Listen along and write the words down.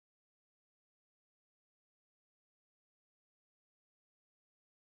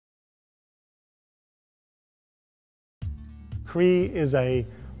CREE is a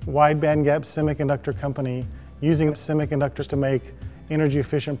wide bandgap semiconductor company using semiconductors to make energy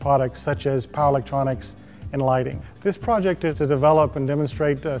efficient products such as power electronics and lighting. This project is to develop and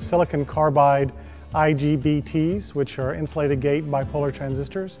demonstrate silicon carbide IGBTs, which are insulated gate bipolar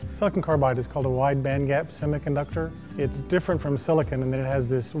transistors. Silicon carbide is called a wide bandgap semiconductor. It's different from silicon in that it has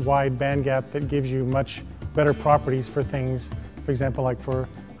this wide bandgap that gives you much better properties for things, for example, like for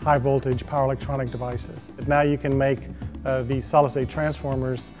high voltage power electronic devices. But now you can make these solid-state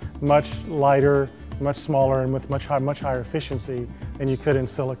transformers much lighter, much smaller, and with much higher efficiency than you could in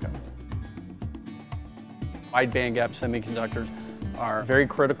silicon. Wide bandgap semiconductors are very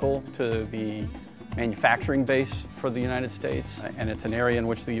critical to the manufacturing base for the United States, and it's an area in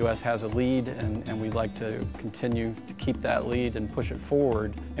which the U.S. has a lead, and we'd like to continue to keep that lead and push it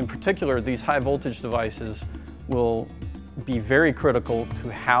forward. In particular, these high voltage devices will be very critical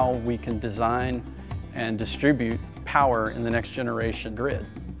to how we can design and distribute power in the next generation grid.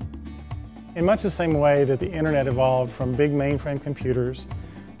 In much the same way that the internet evolved from big mainframe computers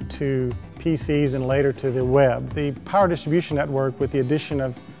to PCs and later to the web, the power distribution network, with the addition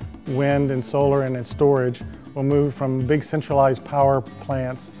of wind and solar and storage, will move from big centralized power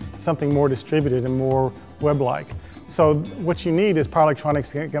plants to something more distributed and more web-like. So what you need is power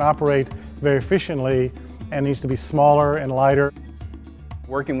electronics that can operate very efficiently and needs to be smaller and lighter.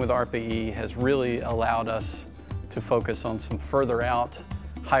 Working with ARPA-E has really allowed us to focus on some further out,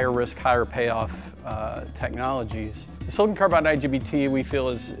 higher risk, higher payoff technologies. The silicon carbide IGBT we feel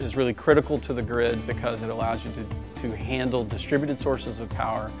is really critical to the grid because it allows you to handle distributed sources of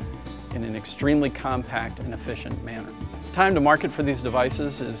power in an extremely compact and efficient manner. Time to market for these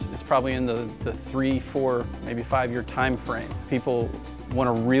devices is probably in the 3, 4, maybe 5-year time frame. People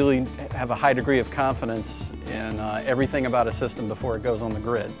want to really have a high degree of confidence in everything about a system before it goes on the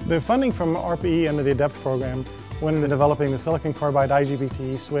grid. The funding from ARPA-E under the ADEPT program went into developing the silicon carbide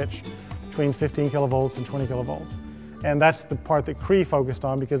IGBT switch between 15 kilovolts and 20 kilovolts. And that's the part that CREE focused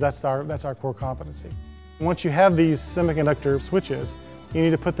on because that's our core competency. Once you have these semiconductor switches, you need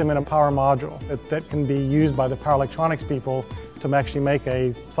to put them in a power module that can be used by the power electronics people to actually make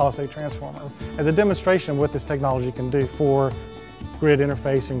a solid-state transformer as a demonstration of what this technology can do for grid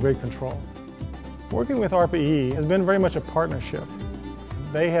interface and grid control. Working with ARPA-E has been very much a partnership.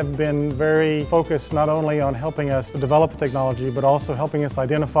 They have been very focused not only on helping us develop the technology, but also helping us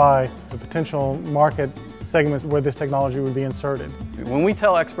identify the potential market segments where this technology would be inserted. When we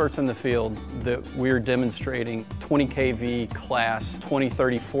tell experts in the field that we're demonstrating 20 kV class, 20,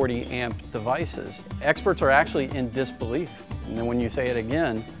 30, 40 amp devices, experts are actually in disbelief. And then when you say it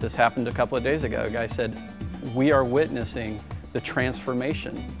again, this happened a couple of days ago, a guy said, we are witnessing the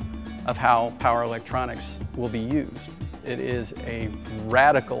transformation of how power electronics will be used. It is a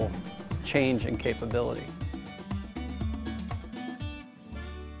radical change in capability.